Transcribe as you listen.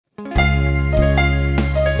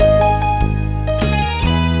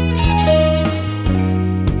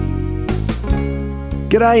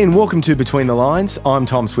G'day and welcome to Between the Lines. I'm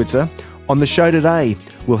Tom Switzer. On the show today,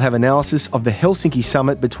 we'll have analysis of the Helsinki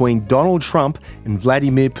summit between Donald Trump and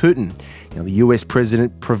Vladimir Putin. Now, the US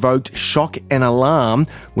president provoked shock and alarm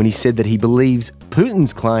when he said that he believes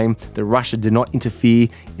Putin's claim that Russia did not interfere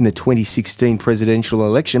in the 2016 presidential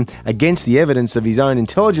election against the evidence of his own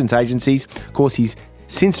intelligence agencies. Of course, he's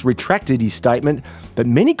since retracted his statement, but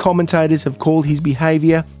many commentators have called his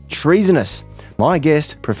behaviour treasonous. My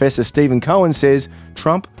guest, Professor Stephen Cohen, says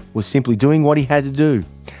Trump was simply doing what he had to do.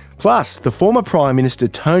 Plus, the former Prime Minister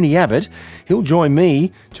Tony Abbott, he'll join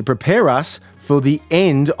me to prepare us for the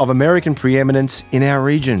end of American preeminence in our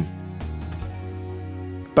region.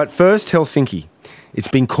 But first, Helsinki. It's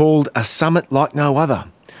been called a summit like no other.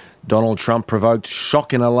 Donald Trump provoked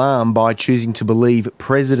shock and alarm by choosing to believe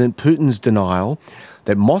President Putin's denial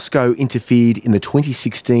that Moscow interfered in the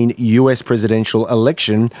 2016 US presidential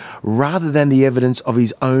election rather than the evidence of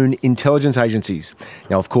his own intelligence agencies.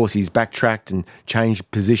 Now, of course, he's backtracked and changed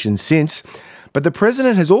position since, but the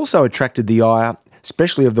president has also attracted the ire,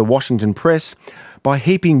 especially of the Washington press, by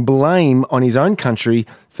heaping blame on his own country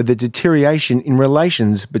for the deterioration in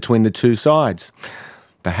relations between the two sides.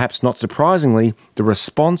 Perhaps not surprisingly, the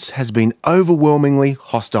response has been overwhelmingly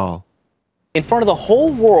hostile. In front of the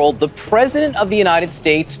whole world, the President of the United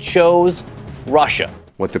States chose Russia.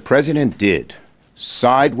 What the President did,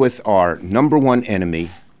 side with our number one enemy,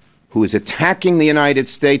 who is attacking the United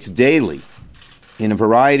States daily in a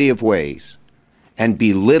variety of ways, and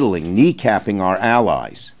belittling, kneecapping our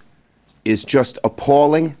allies, is just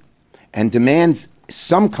appalling and demands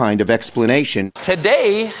some kind of explanation.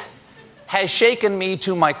 Today has shaken me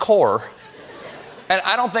to my core. And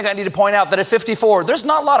I don't think I need to point out that at 54, there's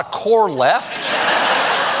not a lot of core left.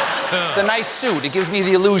 It's a nice suit. It gives me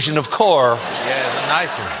the illusion of core. Yeah, it's a nice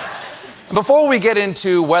one. Before we get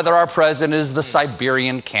into whether our president is the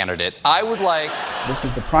Siberian candidate, I would like... This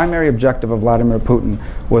was the primary objective of Vladimir Putin,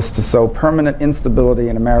 was to sow permanent instability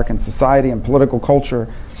in American society and political culture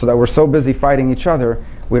so that we're so busy fighting each other,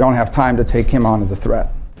 we don't have time to take him on as a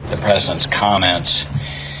threat. The president's comments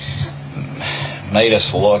made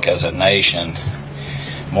us look as a nation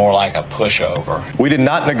more like a pushover. We did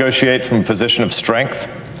not negotiate from a position of strength.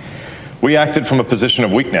 We acted from a position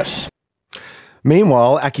of weakness.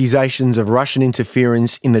 Meanwhile, accusations of Russian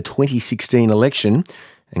interference in the 2016 election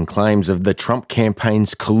and claims of the Trump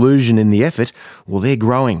campaign's collusion in the effort, well, they're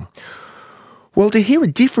growing. Well, to hear a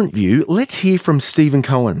different view, let's hear from Stephen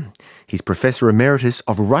Cohen. He's Professor Emeritus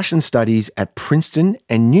of Russian Studies at Princeton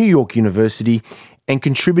and New York University and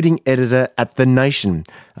contributing editor at The Nation,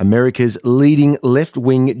 America's leading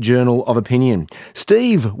left-wing journal of opinion.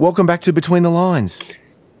 Steve, welcome back to Between the Lines.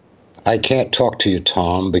 I can't talk to you,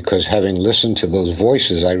 Tom, because having listened to those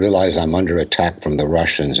voices, I realize I'm under attack from the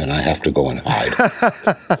Russians and I have to go and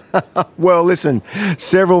hide. Well, listen,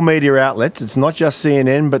 several media outlets, it's not just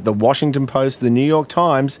CNN, but the Washington Post, the New York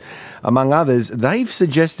Times, among others, they've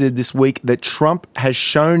suggested this week that Trump has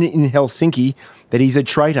shown in Helsinki that he's a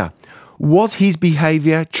traitor. Was his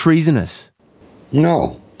behaviour treasonous?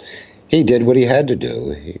 No. He did what he had to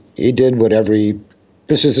do. He did what every...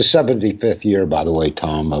 This is the 75th year, by the way,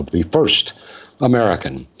 Tom, of the first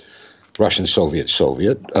American Russian-Soviet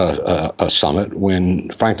summit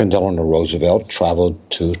when Franklin Delano Roosevelt traveled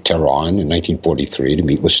to Tehran in 1943 to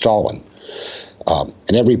meet with Stalin.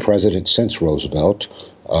 And every president since Roosevelt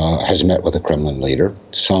has met with a Kremlin leader,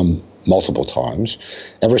 some multiple times.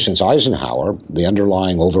 Ever since Eisenhower, the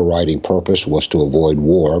underlying overriding purpose was to avoid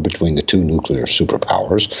war between the two nuclear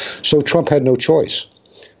superpowers, so Trump had no choice.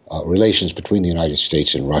 Relations between the United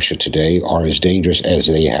States and Russia today are as dangerous as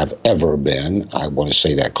they have ever been. I want to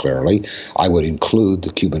say that clearly. I would include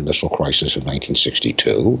the Cuban Missile Crisis of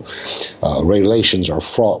 1962. Relations are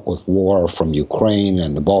fraught with war from Ukraine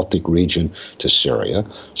and the Baltic region to Syria.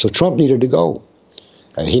 So Trump needed to go.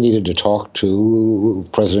 He needed to talk to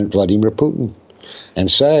President Vladimir Putin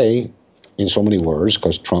and say, in so many words,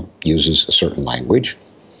 because Trump uses a certain language,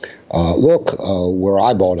 look, we're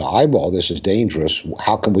eyeball to eyeball. This is dangerous.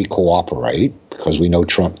 How can we cooperate? Because we know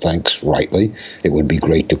Trump thinks, rightly, it would be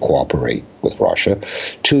great to cooperate with Russia,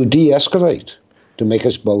 to de-escalate, to make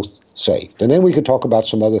us both safe. And then we could talk about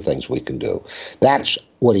some other things we can do. That's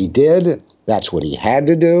what he did. That's what he had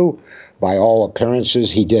to do. By all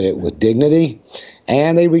appearances, he did it with dignity.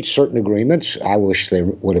 And they reached certain agreements. I wish there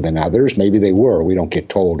would have been others. Maybe they were. We don't get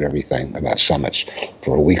told everything about summits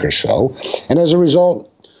for a week or so. And as a result,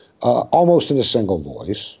 almost in a single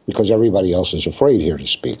voice, because everybody else is afraid here to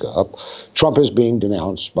speak up, Trump is being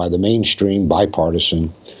denounced by the mainstream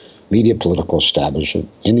bipartisan media political establishment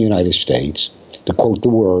in the United States, to quote the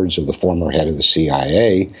words of the former head of the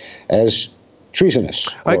CIA, as treasonous.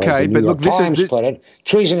 Okay, but look, this is put it,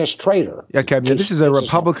 treasonous traitor. Okay, but this is a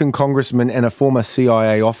Republican congressman and a former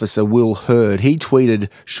CIA officer, Will Hurd. He tweeted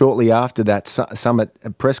shortly after that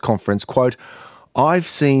summit press conference, quote, "I've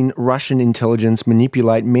seen Russian intelligence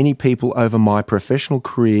manipulate many people over my professional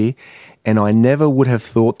career, and I never would have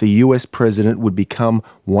thought the US president would become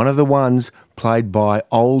one of the ones played by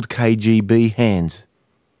old KGB hands."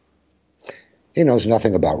 He knows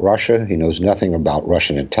nothing about Russia. He knows nothing about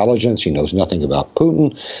Russian intelligence. He knows nothing about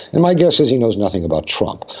Putin. And my guess is he knows nothing about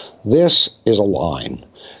Trump. This is a line.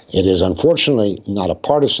 It is unfortunately not a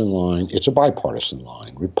partisan line. It's a bipartisan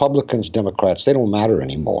line. Republicans, Democrats, they don't matter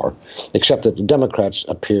anymore, except that the Democrats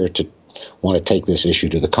appear to want to take this issue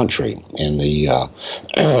to the country in the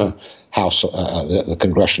House, the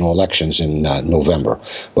congressional elections in November.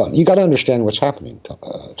 But you got to understand what's happening,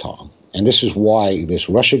 Tom. And this is why this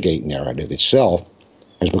Russiagate narrative itself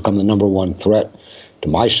has become the number one threat to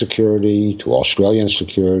my security, to Australian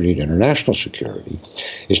security, to international security.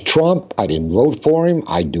 Is Trump, I didn't vote for him,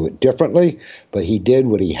 I'd do it differently, but he did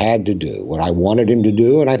what he had to do, what I wanted him to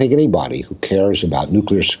do, and I think anybody who cares about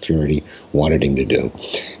nuclear security wanted him to do.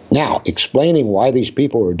 Now, explaining why these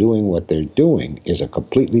people are doing what they're doing is a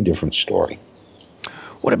completely different story.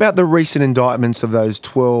 What about the recent indictments of those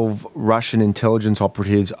 12 Russian intelligence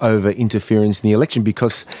operatives over interference in the election?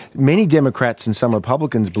 Because many Democrats and some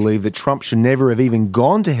Republicans believe that Trump should never have even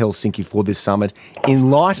gone to Helsinki for this summit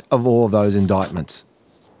in light of all of those indictments.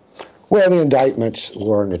 Well, the indictments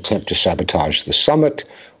were an attempt to sabotage the summit.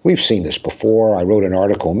 We've seen this before. I wrote an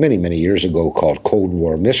article many, many years ago called Cold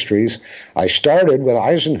War Mysteries. I started with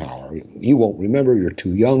Eisenhower. You won't remember, you're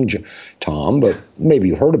too young, Tom, but maybe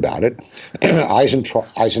you heard about it.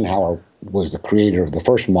 Eisenhower was the creator of the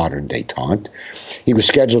first modern détente. He was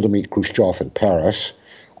scheduled to meet Khrushchev in Paris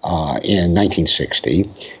in 1960.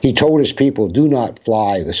 He told his people, do not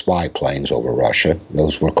fly the spy planes over Russia.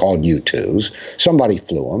 Those were called U-2s. Somebody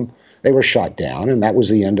flew them. They were shot down, and that was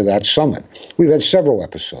the end of that summit. We've had several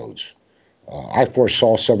episodes. I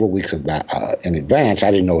foresaw several weeks in advance. I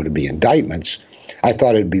didn't know it would be indictments. I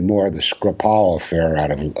thought it'd be more of the Skripal affair out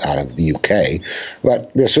of the UK.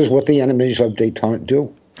 But this is what the enemies of détente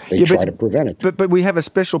do. They try to prevent it. But we have a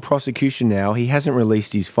special prosecution now. He hasn't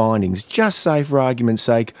released his findings. Just say, for argument's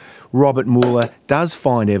sake, Robert Mueller does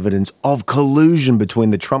find evidence of collusion between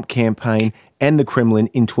the Trump campaign and the Kremlin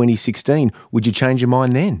in 2016. Would you change your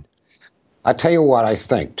mind then? I tell you what I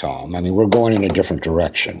think, Tom. I mean, we're going in a different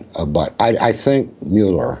direction. But I think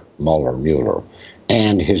Mueller,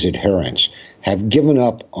 and his adherents have given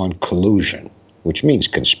up on collusion, which means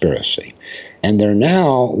conspiracy. And they're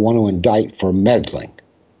now want to indict for meddling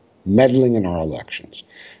in our elections.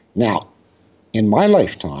 Now, in my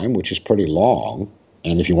lifetime, which is pretty long,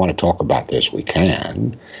 and if you want to talk about this, we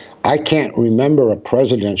can, I can't remember a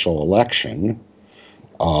presidential election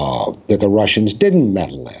that the Russians didn't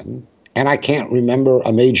meddle in. And I can't remember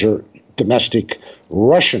a major domestic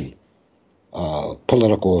Russian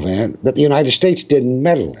political event that the United States didn't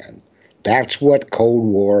meddle in. That's what Cold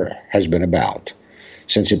War has been about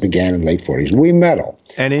since it began in the late 40s. We meddle.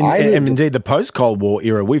 And indeed, the post-Cold War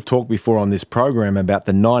era, we've talked before on this program about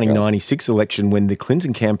the 1996 election when the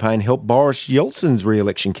Clinton campaign helped Boris Yeltsin's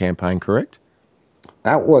re-election campaign, correct?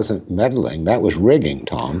 That wasn't meddling. That was rigging,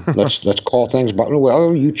 Tom. Let's call things by.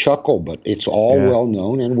 Well, you chuckle, but it's all well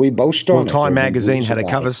known, and we boast on it. Well, Time magazine had a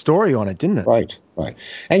cover story on it, didn't it? Right.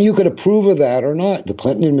 And you could approve of that or not. The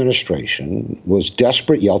Clinton administration was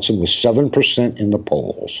desperate. Yeltsin was 7% in the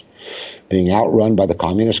polls, being outrun by the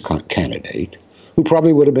communist candidate, who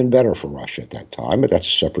probably would have been better for Russia at that time, but that's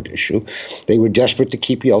a separate issue. They were desperate to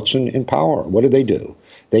keep Yeltsin in power. What did they do?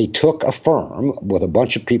 They took a firm with a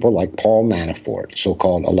bunch of people like Paul Manafort,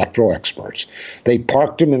 so-called electoral experts. They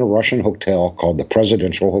parked him in a Russian hotel called the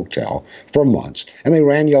Presidential Hotel for months, and they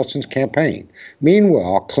ran Yeltsin's campaign.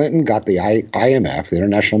 Meanwhile, Clinton got the IMF, the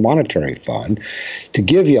International Monetary Fund, to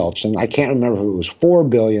give Yeltsin, I can't remember if it was $4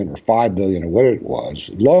 billion or $5 billion or what it was,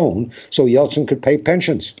 loan, so Yeltsin could pay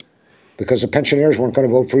pensions, because the pensioners weren't going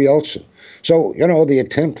to vote for Yeltsin. So, the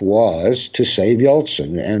attempt was to save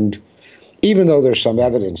Yeltsin, and even though there's some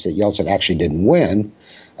evidence that Yeltsin actually didn't win,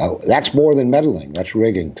 that's more than meddling. That's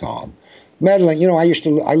rigging, Tom. Meddling,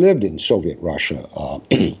 I lived in Soviet Russia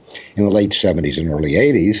in the late 70s and early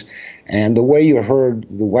 80s, and the way you heard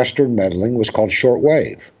the Western meddling was called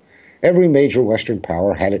shortwave. Every major Western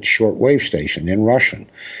power had its shortwave station in Russian,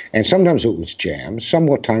 and sometimes it was jammed,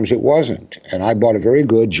 sometimes it wasn't. And I bought a very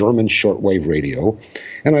good German shortwave radio,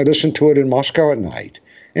 and I listened to it in Moscow at night.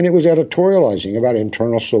 And it was editorializing about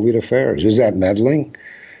internal Soviet affairs. Is that meddling?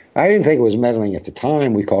 I didn't think it was meddling at the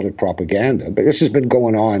time. We called it propaganda. But this has been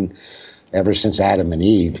going on ever since Adam and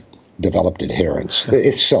Eve developed adherence.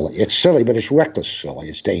 It's silly. It's silly, but it's reckless silly.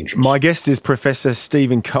 It's dangerous. My guest is Professor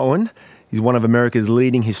Stephen Cohen. He's one of America's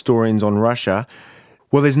leading historians on Russia.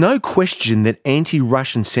 Well, there's no question that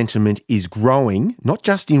anti-Russian sentiment is growing, not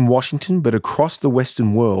just in Washington, but across the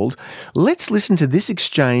Western world. Let's listen to this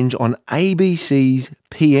exchange on ABC's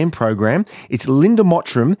PM program. It's Linda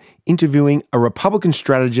Mottram interviewing a Republican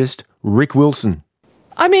strategist, Rick Wilson.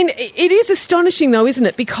 I mean, it is astonishing though, isn't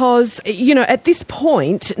it? Because, at this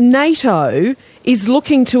point, NATO is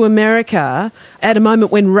looking to America at a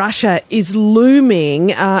moment when Russia is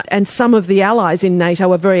looming, and some of the allies in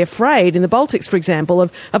NATO are very afraid, in the Baltics, for example,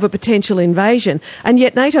 of a potential invasion. And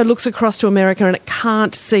yet NATO looks across to America and it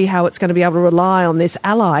can't see how it's going to be able to rely on this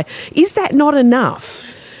ally. Is that not enough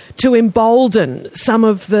to embolden some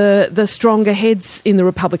of the stronger heads in the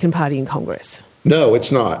Republican Party in Congress? No,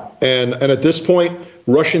 it's not. And at this point,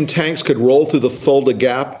 Russian tanks could roll through the Fulda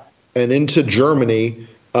Gap and into Germany,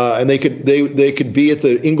 and they could be at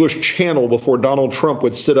the English Channel before Donald Trump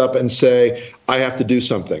would sit up and say, I have to do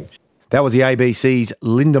something. That was the ABC's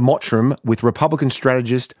Linda Mottram with Republican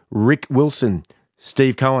strategist Rick Wilson.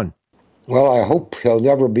 Steve Cohen. Well, I hope he'll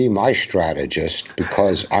never be my strategist,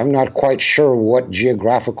 because I'm not quite sure what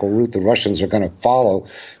geographical route the Russians are going to follow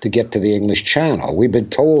to get to the English Channel. We've been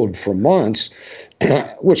told for months,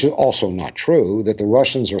 which is also not true, that the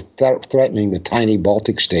Russians are threatening the tiny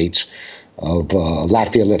Baltic states of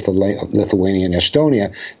Latvia, Lithuania, and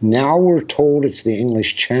Estonia. Now we're told it's the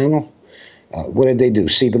English Channel. What did they do?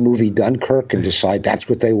 See the movie Dunkirk and decide that's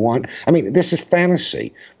what they want? I mean, this is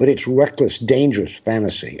fantasy, but it's reckless, dangerous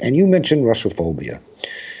fantasy. And you mentioned Russophobia.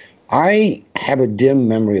 I have a dim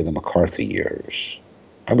memory of the McCarthy years.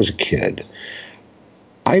 I was a kid.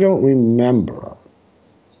 I don't remember,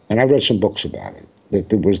 and I read some books about it, that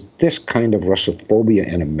there was this kind of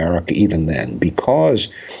Russophobia in America even then, because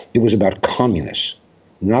it was about communists,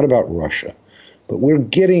 not about Russia. But we're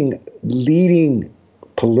getting leading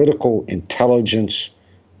political intelligence,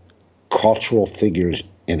 cultural figures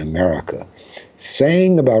in America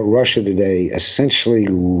saying about Russia today essentially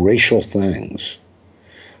racial things,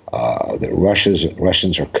 that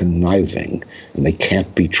Russians are conniving and they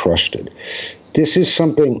can't be trusted. This is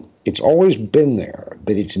something, it's always been there,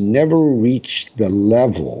 but it's never reached the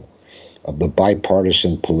level of the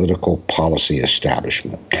bipartisan political policy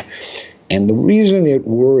establishment. And the reason it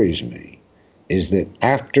worries me is that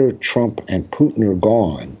after Trump and Putin are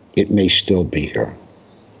gone, it may still be here.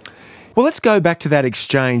 Well, let's go back to that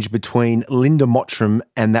exchange between Linda Mottram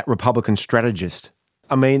and that Republican strategist.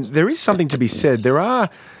 I mean, there is something to be said. There are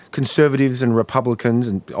conservatives and Republicans,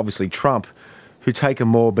 and obviously Trump, who take a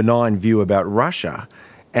more benign view about Russia.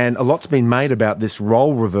 And a lot's been made about this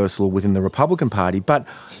role reversal within the Republican Party. But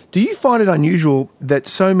do you find it unusual that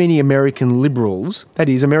so many American liberals, that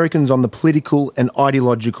is, Americans on the political and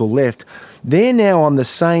ideological left, they're now on the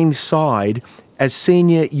same side as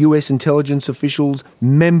senior US intelligence officials,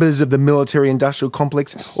 members of the military-industrial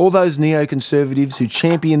complex, all those neoconservatives who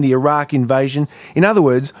champion the Iraq invasion? In other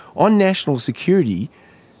words, on national security,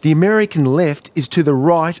 the American left is to the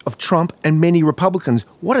right of Trump and many Republicans.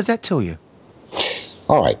 What does that tell you?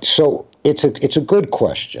 All right, so it's a good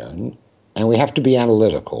question, and we have to be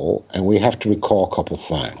analytical, and we have to recall a couple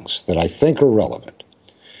things that I think are relevant.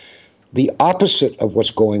 The opposite of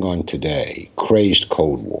what's going on today, crazed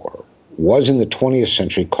Cold War, was in the 20th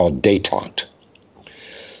century called détente.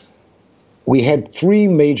 We had three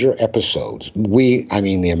major episodes, I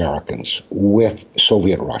mean the Americans, with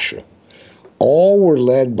Soviet Russia. All were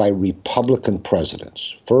led by Republican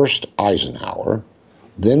presidents. First Eisenhower,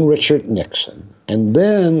 then Richard Nixon, and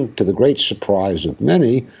then, to the great surprise of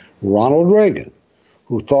many, Ronald Reagan,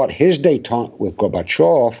 who thought his détente with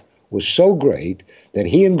Gorbachev was so great that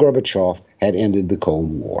he and Gorbachev had ended the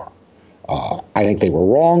Cold War. I think they were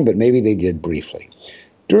wrong, but maybe they did briefly.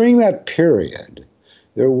 During that period,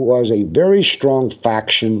 there was a very strong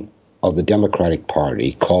faction of the Democratic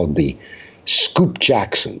Party called the Scoop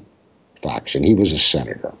Jackson faction. He was a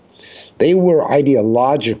senator. They were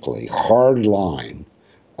ideologically hardline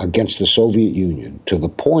against the Soviet Union, to the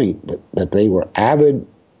point that they were avid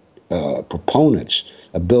proponents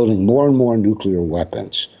of building more and more nuclear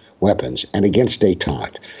weapons, and against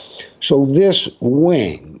détente. So this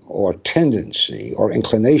wing or tendency or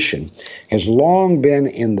inclination has long been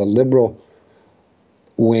in the liberal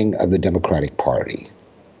wing of the Democratic Party.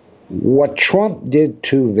 What Trump did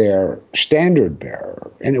to their standard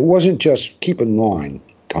bearer, and it wasn't just, keep in mind,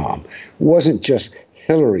 Tom, it wasn't just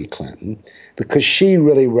Hillary Clinton, because she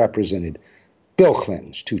really represented Bill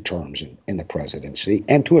Clinton's 2 terms in the presidency,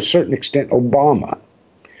 and to a certain extent Obama.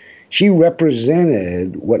 She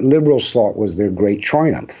represented what liberals thought was their great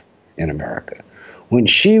triumph in America. when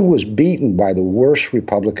she was beaten by the worst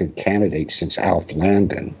Republican candidate since Alf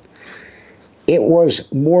Landon, it was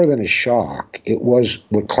more than a shock. It was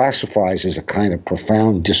what classifies as a kind of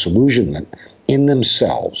profound disillusionment in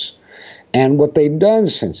themselves. And what they've done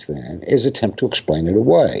since then is attempt to explain it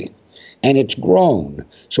away. And it's grown.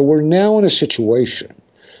 So we're now in a situation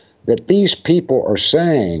that these people are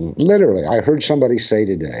saying, literally, I heard somebody say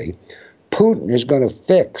today, Putin is going to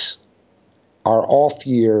fix our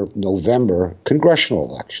off-year November congressional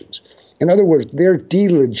elections. In other words, they're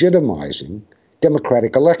delegitimizing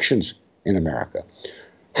democratic elections in America.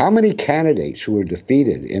 How many candidates who were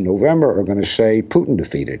defeated in November are going to say Putin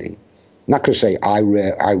defeated him? Not going to say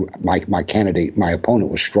my candidate, my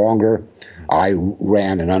opponent was stronger. I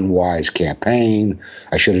ran an unwise campaign.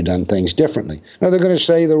 I should have done things differently. No, they're going to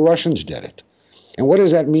say the Russians did it. And what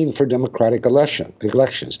does that mean for democratic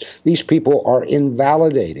elections? These people are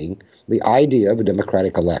invalidating the idea of a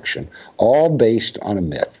democratic election, all based on a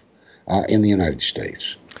myth in the United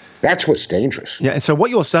States. That's what's dangerous. Yeah, and so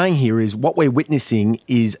what you're saying here is what we're witnessing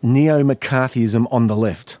is neo-McCarthyism on the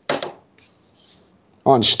left.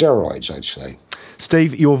 On steroids, I'd say.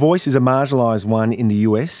 Steve, your voice is a marginalised one in the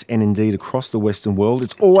US and indeed across the Western world.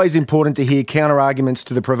 It's always important to hear counter-arguments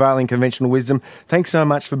to the prevailing conventional wisdom. Thanks so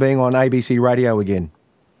much for being on ABC Radio again.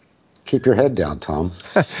 Keep your head down, Tom.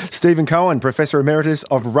 Stephen Cohen, Professor Emeritus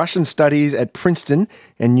of Russian Studies at Princeton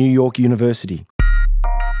and New York University.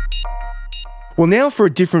 Well, now for a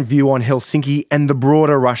different view on Helsinki and the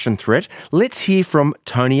broader Russian threat, let's hear from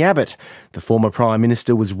Tony Abbott. The former Prime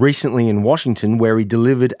Minister was recently in Washington where he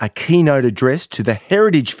delivered a keynote address to the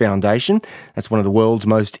Heritage Foundation. That's one of the world's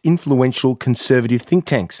most influential conservative think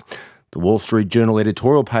tanks. The Wall Street Journal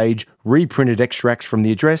editorial page reprinted extracts from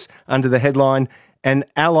the address under the headline, "An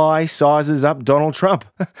Ally Sizes Up Donald Trump."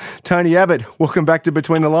 Tony Abbott, welcome back to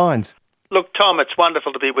Between the Lines. Look, Tom, it's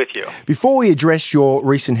wonderful to be with you. Before we address your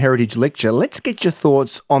recent Heritage lecture, let's get your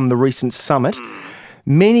thoughts on the recent summit.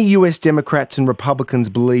 Many US Democrats and Republicans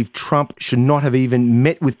believe Trump should not have even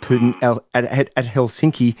met with Putin at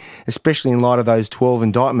Helsinki, especially in light of those 12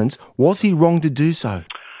 indictments. Was he wrong to do so?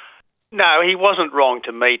 No, he wasn't wrong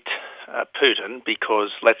to meet Putin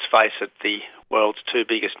because, let's face it, the world's two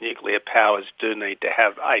biggest nuclear powers do need to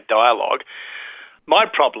have a dialogue. My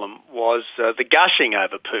problem was the gushing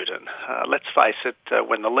over Putin. Let's face it,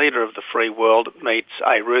 when the leader of the free world meets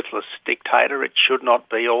a ruthless dictator, it should not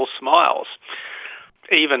be all smiles.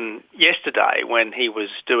 Even yesterday, when he was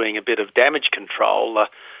doing a bit of damage control,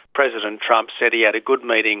 President Trump said he had a good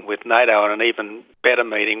meeting with NATO and an even better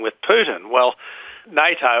meeting with Putin. Well,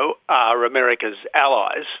 NATO are America's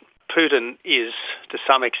allies. Putin is, to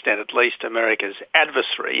some extent at least, America's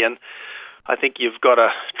adversary, and I think you've got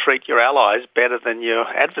to treat your allies better than your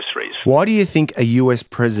adversaries. Why do you think a US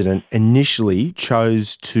president initially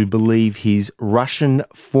chose to believe his Russian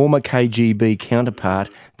former KGB counterpart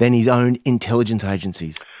than his own intelligence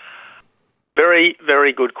agencies? Very,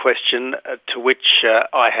 very good question to which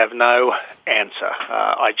I have no answer.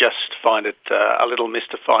 I just find it a little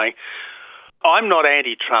mystifying. I'm not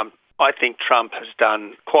anti-Trump. I think Trump has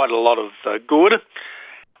done quite a lot of good.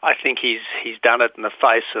 I think he's done it in the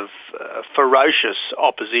face of ferocious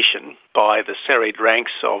opposition by the serried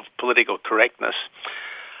ranks of political correctness.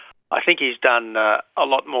 I think he's done a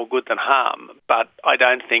lot more good than harm, but I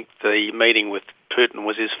don't think the meeting with Putin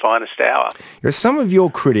was his finest hour. Some of your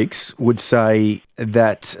critics would say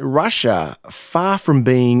that Russia, far from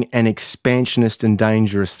being an expansionist and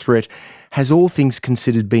dangerous threat, has all things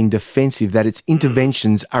considered been defensive, that its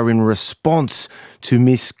interventions are in response to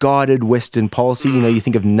misguided Western policy. You know, you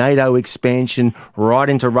think of NATO expansion right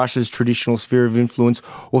into Russia's traditional sphere of influence,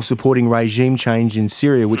 or supporting regime change in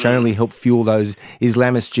Syria, which only helped fuel those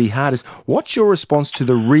Islamist jihadists. What's your response to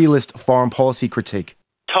the realist foreign policy critique?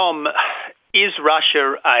 Tom, is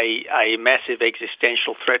Russia a massive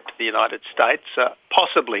existential threat to the United States?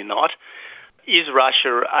 Possibly not. Is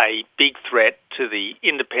Russia a big threat to the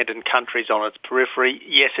independent countries on its periphery?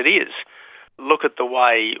 Yes, it is. Look at the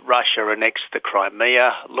way Russia annexed the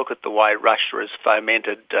Crimea. Look at the way Russia has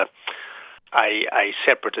fomented a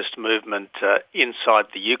separatist movement inside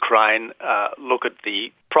the Ukraine. Look at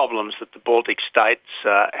the problems that the Baltic states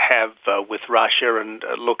have with Russia, and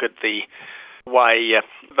look at the way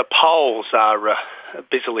the Poles are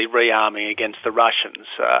busily rearming against the Russians,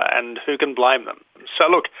 and who can blame them? So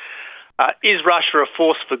look, is Russia a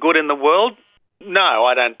force for good in the world? No,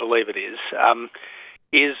 I don't believe it is.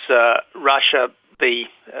 Is Russia the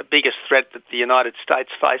biggest threat that the United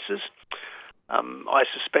States faces? I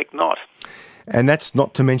suspect not. And that's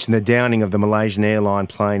not to mention the downing of the Malaysian airline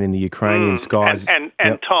plane in the Ukrainian skies. And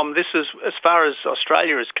Tom, this is, as far as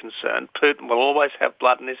Australia is concerned, Putin will always have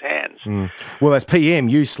blood in his hands. Well, as PM,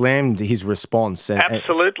 you slammed his response.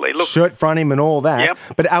 Absolutely. Look, shirt front him and all that. Yep.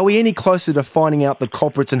 But are we any closer to finding out the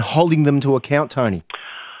culprits and holding them to account, Tony?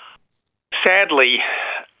 Sadly,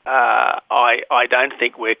 I don't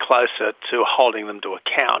think we're closer to holding them to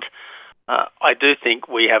account. I do think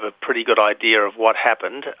we have a pretty good idea of what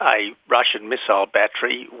happened. A Russian missile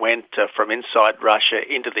battery went from inside Russia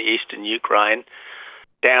into the eastern Ukraine,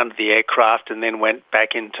 down to the aircraft, and then went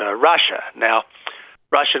back into Russia. Now,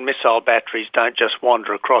 Russian missile batteries don't just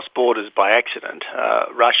wander across borders by accident.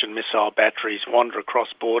 Russian missile batteries wander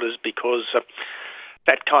across borders because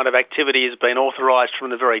that kind of activity has been authorised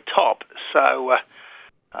from the very top. So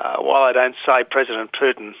while I don't say President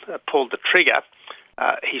Putin pulled the trigger,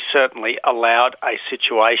 he certainly allowed a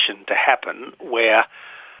situation to happen where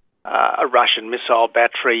a Russian missile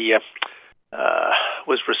battery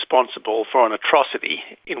was responsible for an atrocity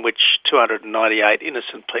in which 298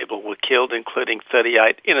 innocent people were killed, including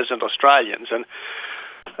 38 innocent Australians. And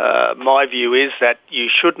my view is that you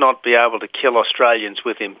should not be able to kill Australians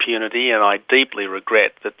with impunity, and I deeply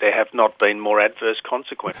regret that there have not been more adverse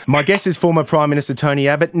consequences. My guest is former Prime Minister Tony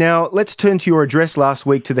Abbott. Now, let's turn to your address last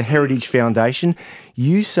week to the Heritage Foundation.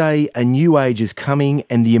 You say a new age is coming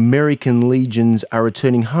and the American legions are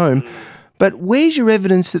returning home. But where's your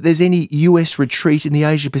evidence that there's any US retreat in the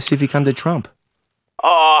Asia-Pacific under Trump?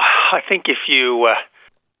 I think if you were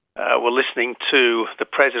listening to the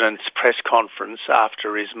president's press conference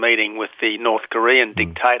after his meeting with the North Korean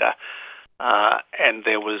dictator, and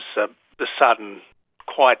there was the sudden,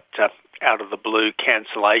 quite out-of-the-blue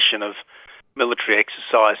cancellation of military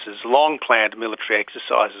exercises, long-planned military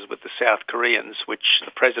exercises with the South Koreans, which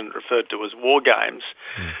the president referred to as war games,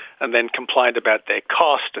 and then complained about their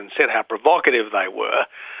cost and said how provocative they were.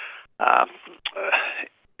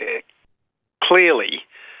 Clearly,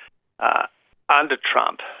 under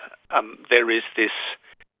Trump, there is this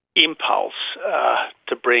impulse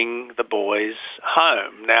to bring the boys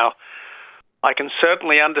home. Now, I can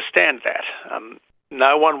certainly understand that.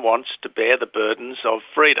 No one wants to bear the burdens of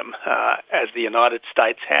freedom, as the United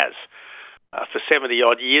States has for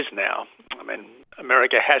 70-odd years now. I mean,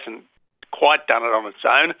 America hasn't quite done it on its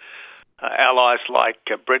own. Allies like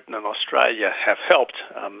Britain and Australia have helped.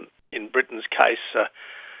 In Britain's case,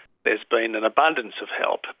 there's been an abundance of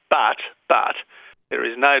help. But there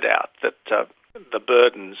is no doubt that the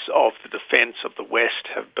burdens of the defence of the West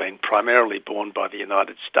have been primarily borne by the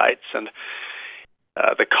United States, and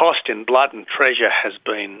the cost in blood and treasure has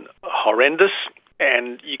been horrendous,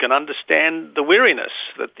 and you can understand the weariness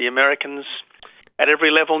that the Americans at every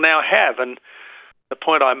level now have. And the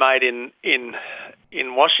point I made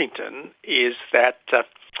in Washington is that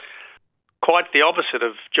quite the opposite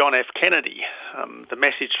of John F. Kennedy. The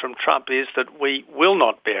message from Trump is that we will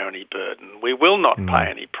not bear any burden. We will not pay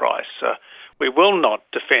any price. We will not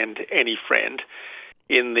defend any friend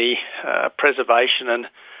in the preservation and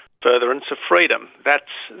furtherance of freedom. That's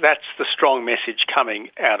the strong message coming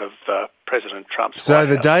out of President Trump's So White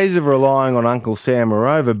the House. days of relying on Uncle Sam are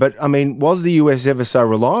over. But, I mean, was the US ever so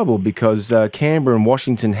reliable? Because Canberra and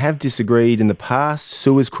Washington have disagreed in the past.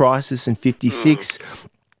 Suez Crisis in 56.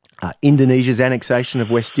 Indonesia's annexation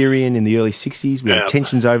of West Irian in the early 60s. We had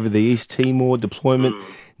tensions over the East Timor deployment,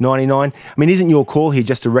 99. I mean, isn't your call here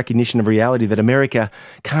just a recognition of reality that America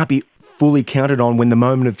can't be fully counted on when the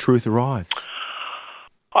moment of truth arrives?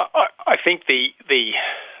 I think the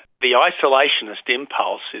isolationist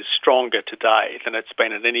impulse is stronger today than it's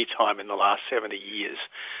been at any time in the last 70 years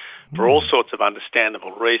for all sorts of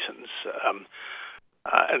understandable reasons.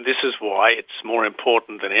 And this is why it's more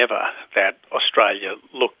important than ever that Australia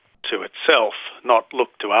look to itself, not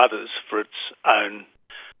look to others for its own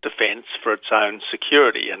defence, for its own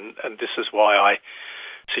security. And this is why I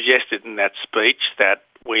suggested in that speech that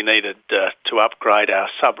we needed to upgrade our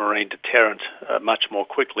submarine deterrent much more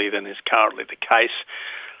quickly than is currently the case.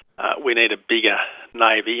 We need a bigger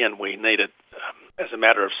Navy, and we need it as a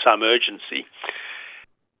matter of some urgency.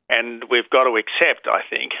 And we've got to accept, I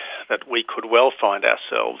think, that we could well find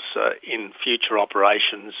ourselves in future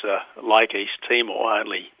operations like East Timor,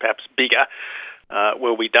 only perhaps bigger,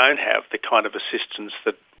 where we don't have the kind of assistance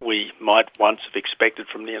that we might once have expected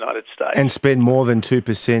from the United States. And spend more than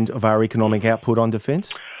 2% of our economic output on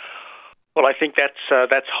defence? Well, I think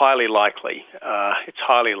that's highly likely. It's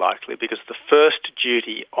highly likely because the first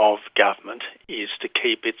duty of government is to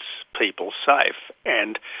keep its people safe.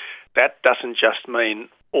 And that doesn't just mean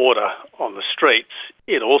order on the streets.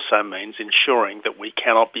 It also means ensuring that we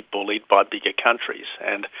cannot be bullied by bigger countries.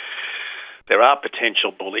 And there are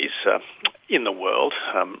potential bullies in the world.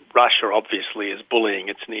 Russia obviously is bullying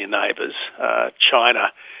its near neighbours.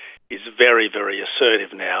 China is very, very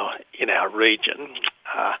assertive now in our region.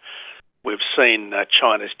 We've seen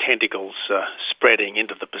China's tentacles spreading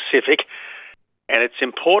into the Pacific, and it's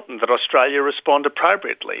important that Australia respond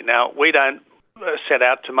appropriately. Now, we don't set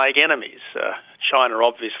out to make enemies. China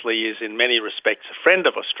obviously is in many respects a friend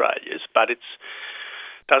of Australia's, but it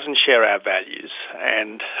doesn't share our values.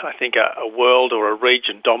 And I think a world or a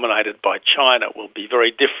region dominated by China will be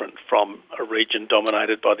very different from a region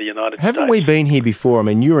dominated by the United States. Haven't we been here before? I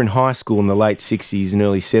mean, you were in high school in the late 60s and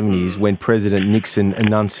early 70s when President Nixon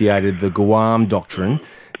enunciated the Guam Doctrine,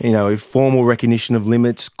 you know, formal recognition of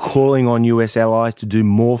limits, calling on US allies to do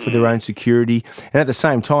more for their own security. And at the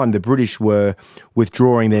same time, the British were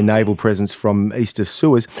withdrawing their naval presence from east of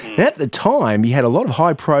Suez. And at the time, you had a lot of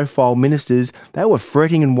high-profile ministers. They were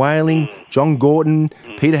fretting and wailing. John Gorton,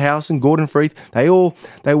 Peter Howson, Gordon Freeth, they were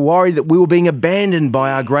worried that we were being abandoned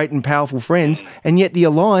by our great and powerful friends. And yet the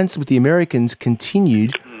alliance with the Americans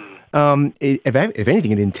continued. If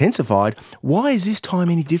anything, it intensified. Why is this time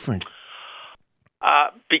any different?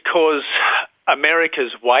 Because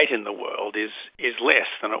America's weight in the world is less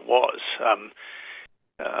than it was.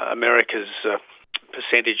 America's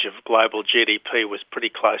percentage of global GDP was pretty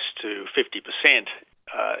close to 50%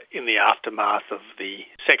 in the aftermath of the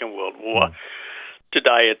Second World War.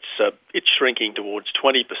 Today it's shrinking towards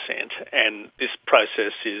 20%, and this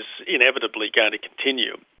process is inevitably going to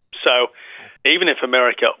continue. So even if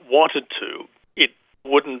America wanted to, it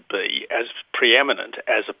wouldn't be as preeminent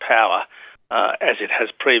as a power as it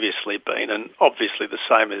has previously been, and obviously the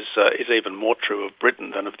same is even more true of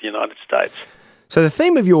Britain than of the United States. So the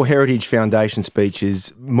theme of your Heritage Foundation speech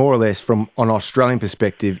is more or less from an Australian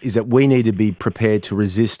perspective is that we need to be prepared to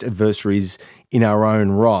resist adversaries in our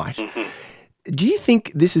own right. Mm-hmm. Do you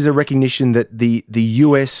think this is a recognition that the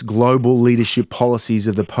US global leadership policies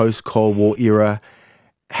of the post-Cold War era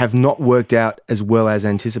have not worked out as well as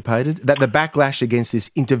anticipated? That the backlash against this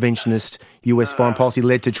interventionist US foreign policy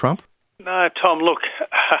led to Trump? No, Tom, look,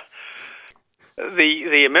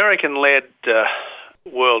 the American-led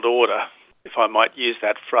world order, if I might use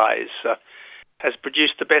that phrase, has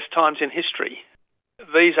produced the best times in history.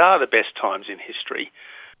 These are the best times in history,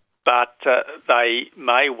 but they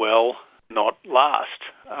may well not last.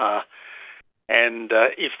 And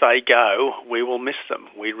if they go, we will miss them.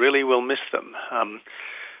 We really will miss them.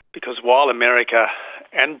 Because while America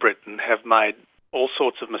and Britain have made all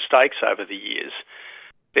sorts of mistakes over the years,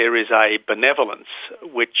 there is a benevolence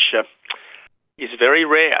which is very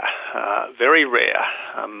rare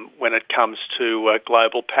when it comes to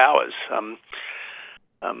global powers.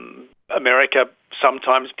 America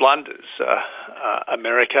sometimes blunders.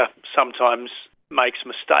 America sometimes makes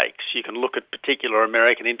mistakes. You can look at particular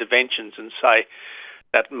American interventions and say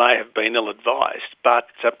that may have been ill-advised, but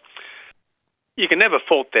you can never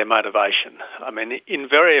fault their motivation. I mean,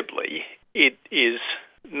 invariably, it is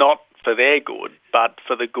not for their good, but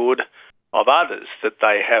for the good of others that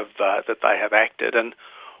they have acted. And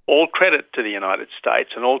all credit to the United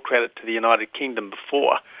States and all credit to the United Kingdom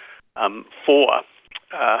before for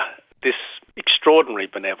this extraordinary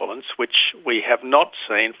benevolence, which we have not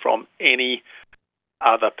seen from any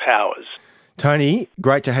other powers. Tony,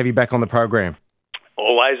 great to have you back on the program.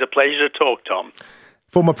 Always a pleasure to talk, Tom.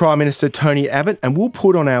 Former Prime Minister Tony Abbott, and we'll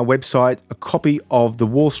put on our website a copy of the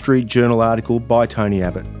Wall Street Journal article by Tony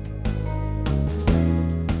Abbott.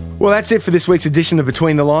 Well, that's it for this week's edition of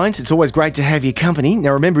Between the Lines. It's always great to have your company.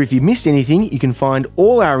 Now, remember, if you missed anything, you can find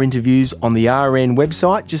all our interviews on the RN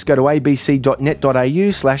website. Just go to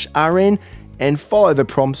abc.net.au/RN and follow the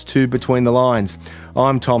prompts to Between the Lines.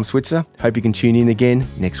 I'm Tom Switzer. Hope you can tune in again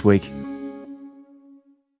next week.